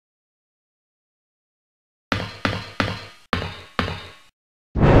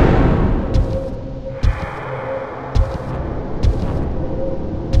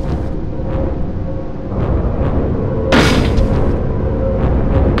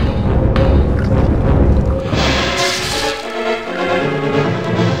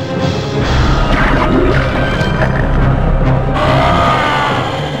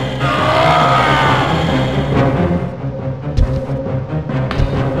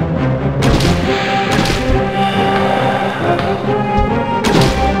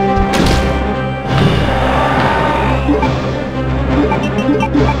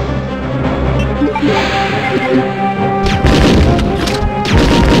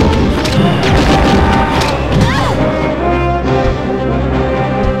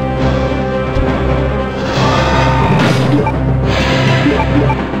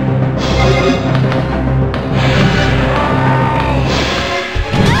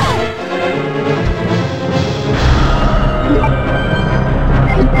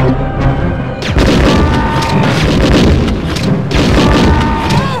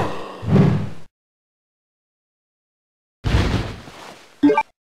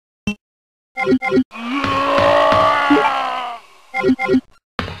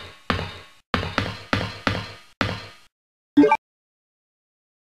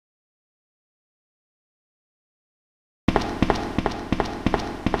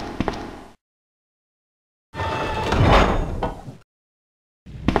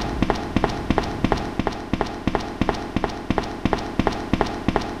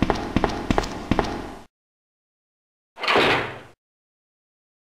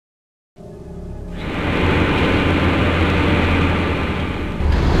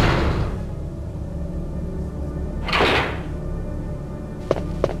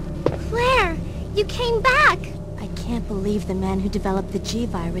You came back! I can't believe the man who developed the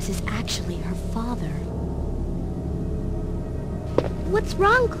G-virus is actually her father. What's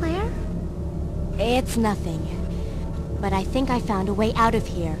wrong, Claire? It's nothing. But I think I found a way out of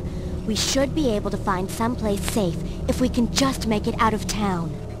here. We should be able to find someplace safe if we can just make it out of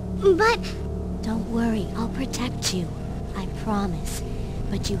town. But... Don't worry, I'll protect you. I promise.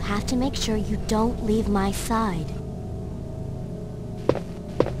 But you have to make sure you don't leave my side.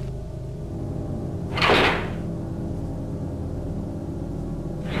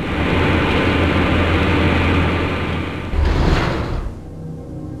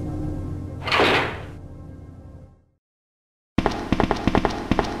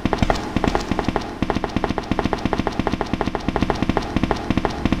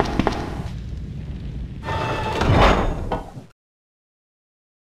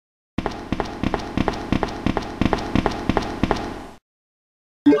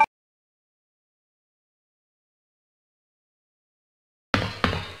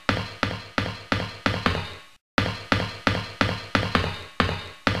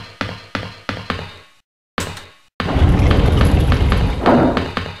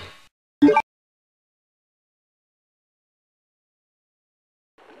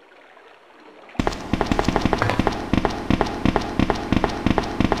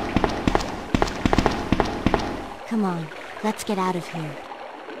 Come on, let's get out of here.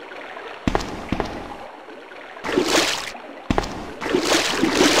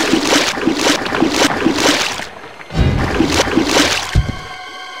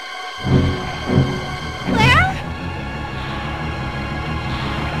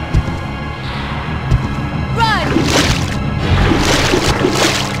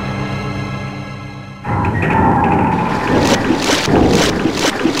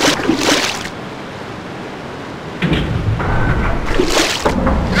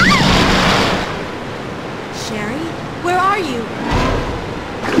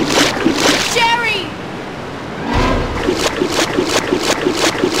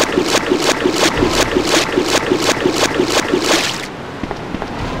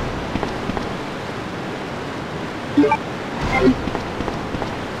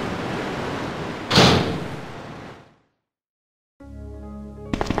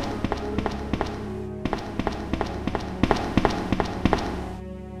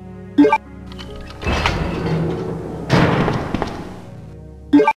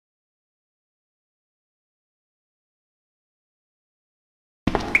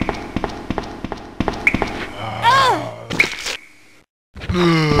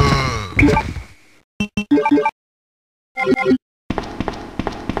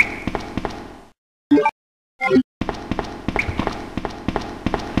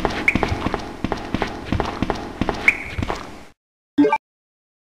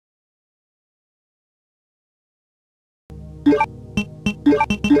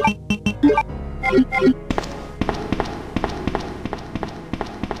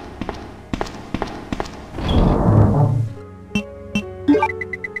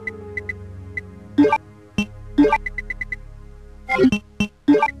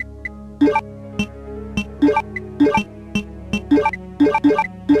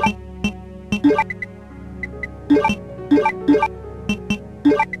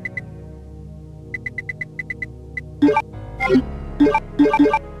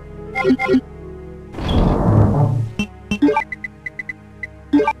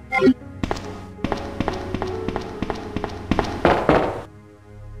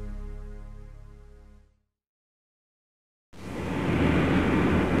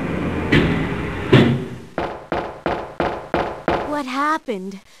 What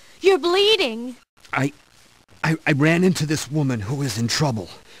happened? You're bleeding! I ran into this woman who is in trouble.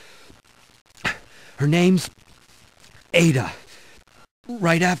 Her name's Ada.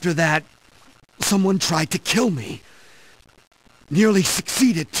 Right after that, someone tried to kill me. Nearly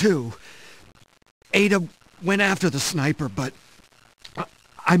succeeded, too. Ada went after the sniper, but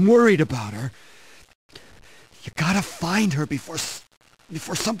I'm worried about her. You gotta find her before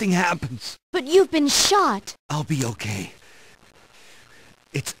before something happens. But you've been shot. I'll be okay.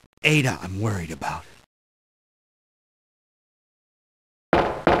 It's Ada I'm worried about.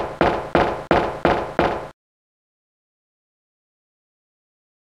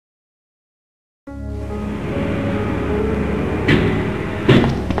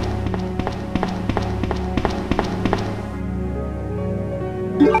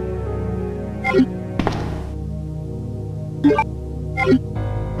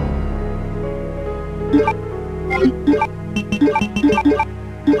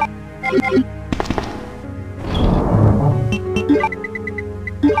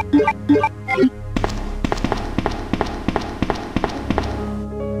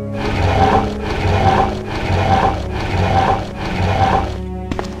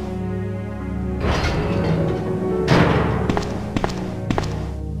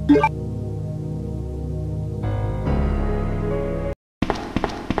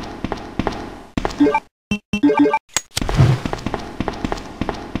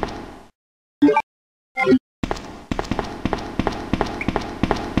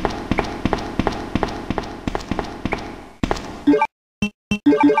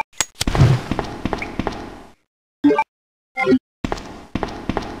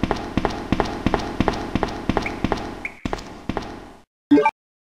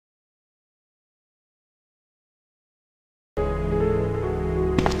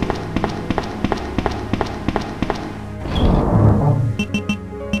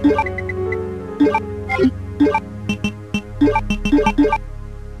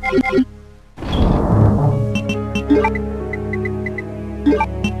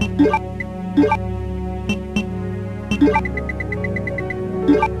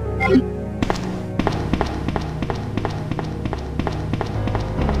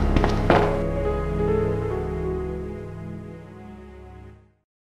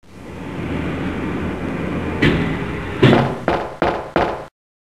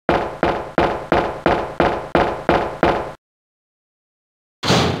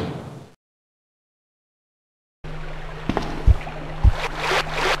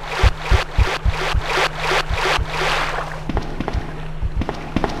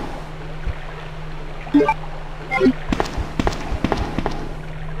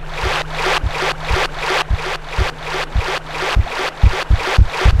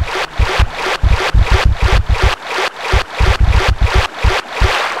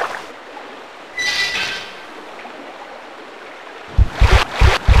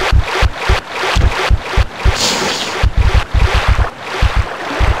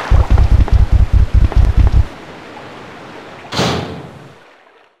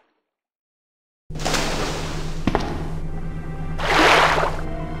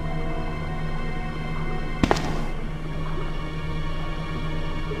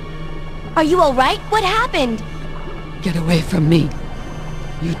 Are you all right? What happened? Get away from me.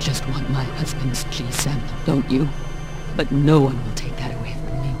 You just want my husband's G sample, don't you? But no one will take that away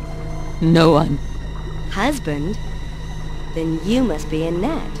from me. No one. Husband? Then you must be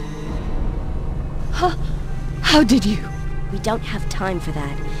Annette. How did you? We don't have time for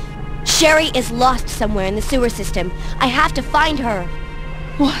that. Sherry is lost somewhere in the sewer system. I have to find her.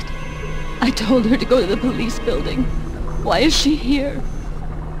 What? I told her to go to the police building. Why is she here?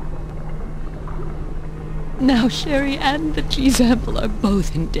 Now Sherry and the G sample are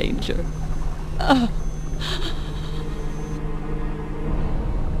both in danger.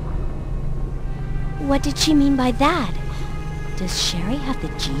 What did she mean by that? Does Sherry have the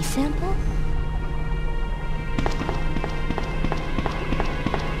G sample?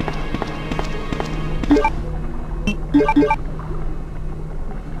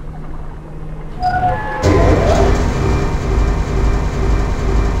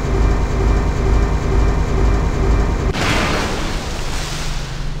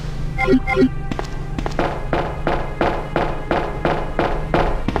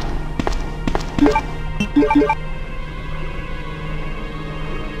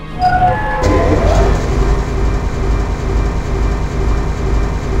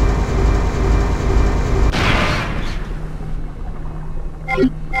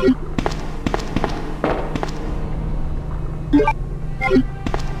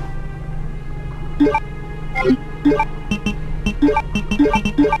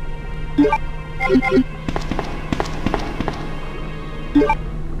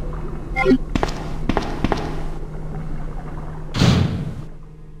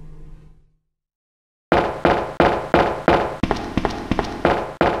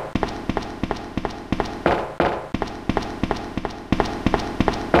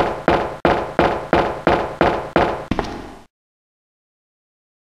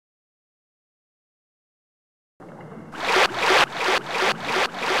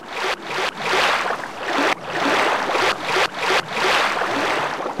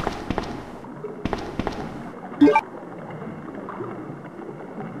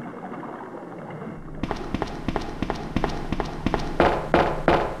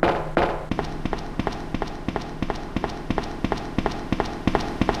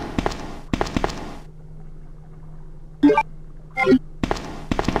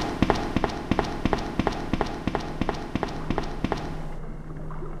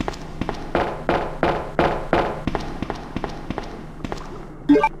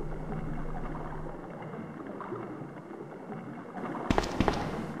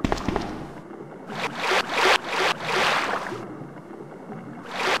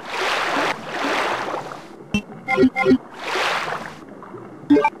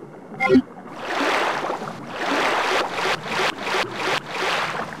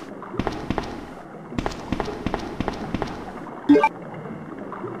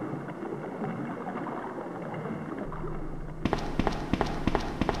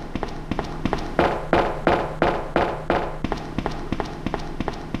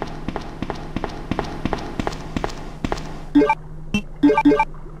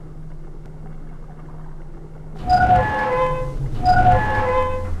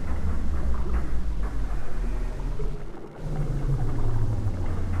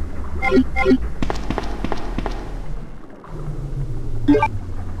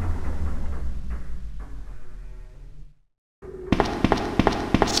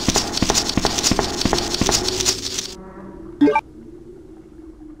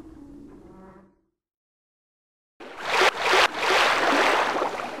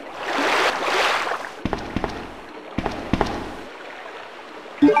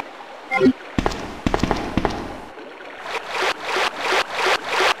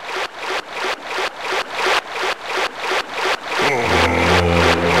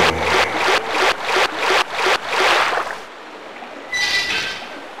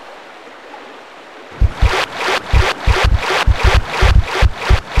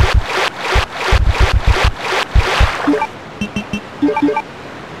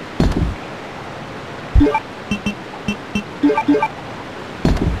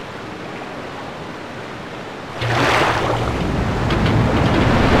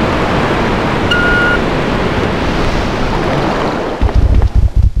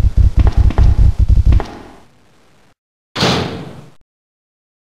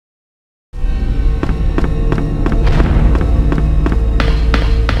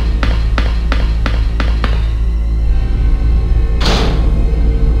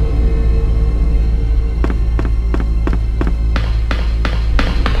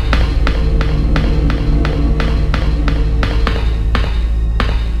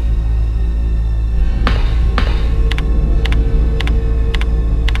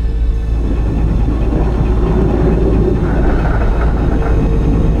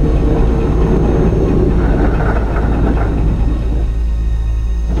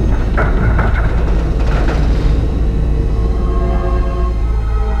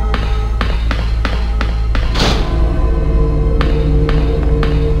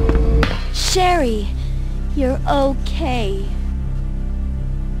 Sherry, you're okay.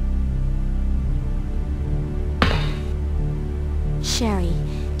 Sherry,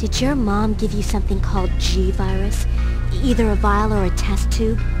 did your mom give you something called G-virus? Either a vial or a test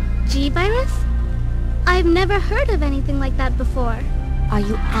tube? G-virus? I've never heard of anything like that before. Are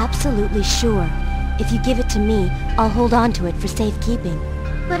you absolutely sure? If you give it to me, I'll hold on to it for safekeeping.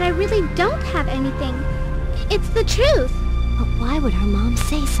 But I really don't have anything. It's the truth. But why would her mom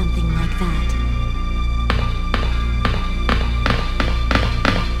say something like that?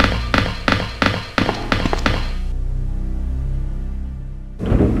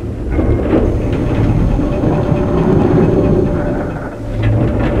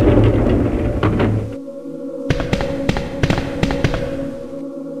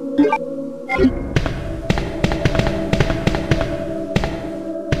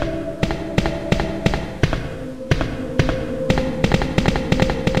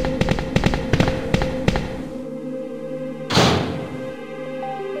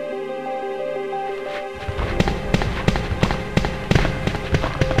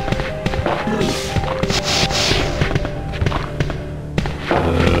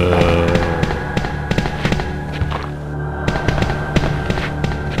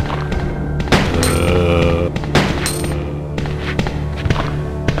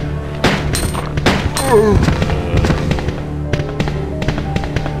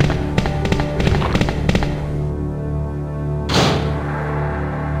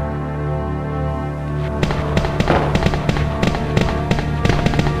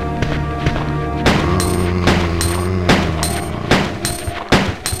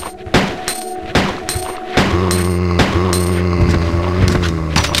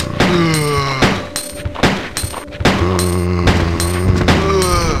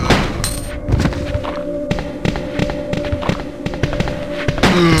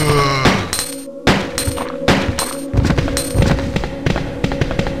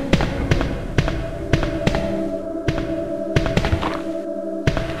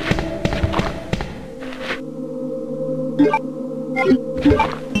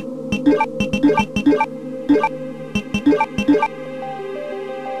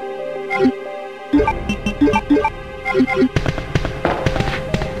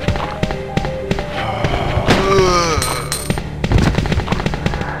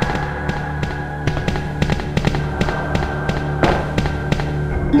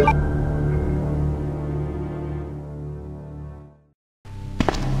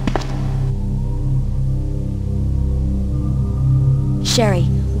 Sherry,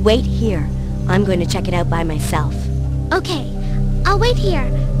 wait here. I'm going to check it out by myself. Okay, I'll wait here,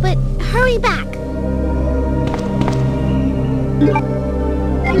 but hurry back.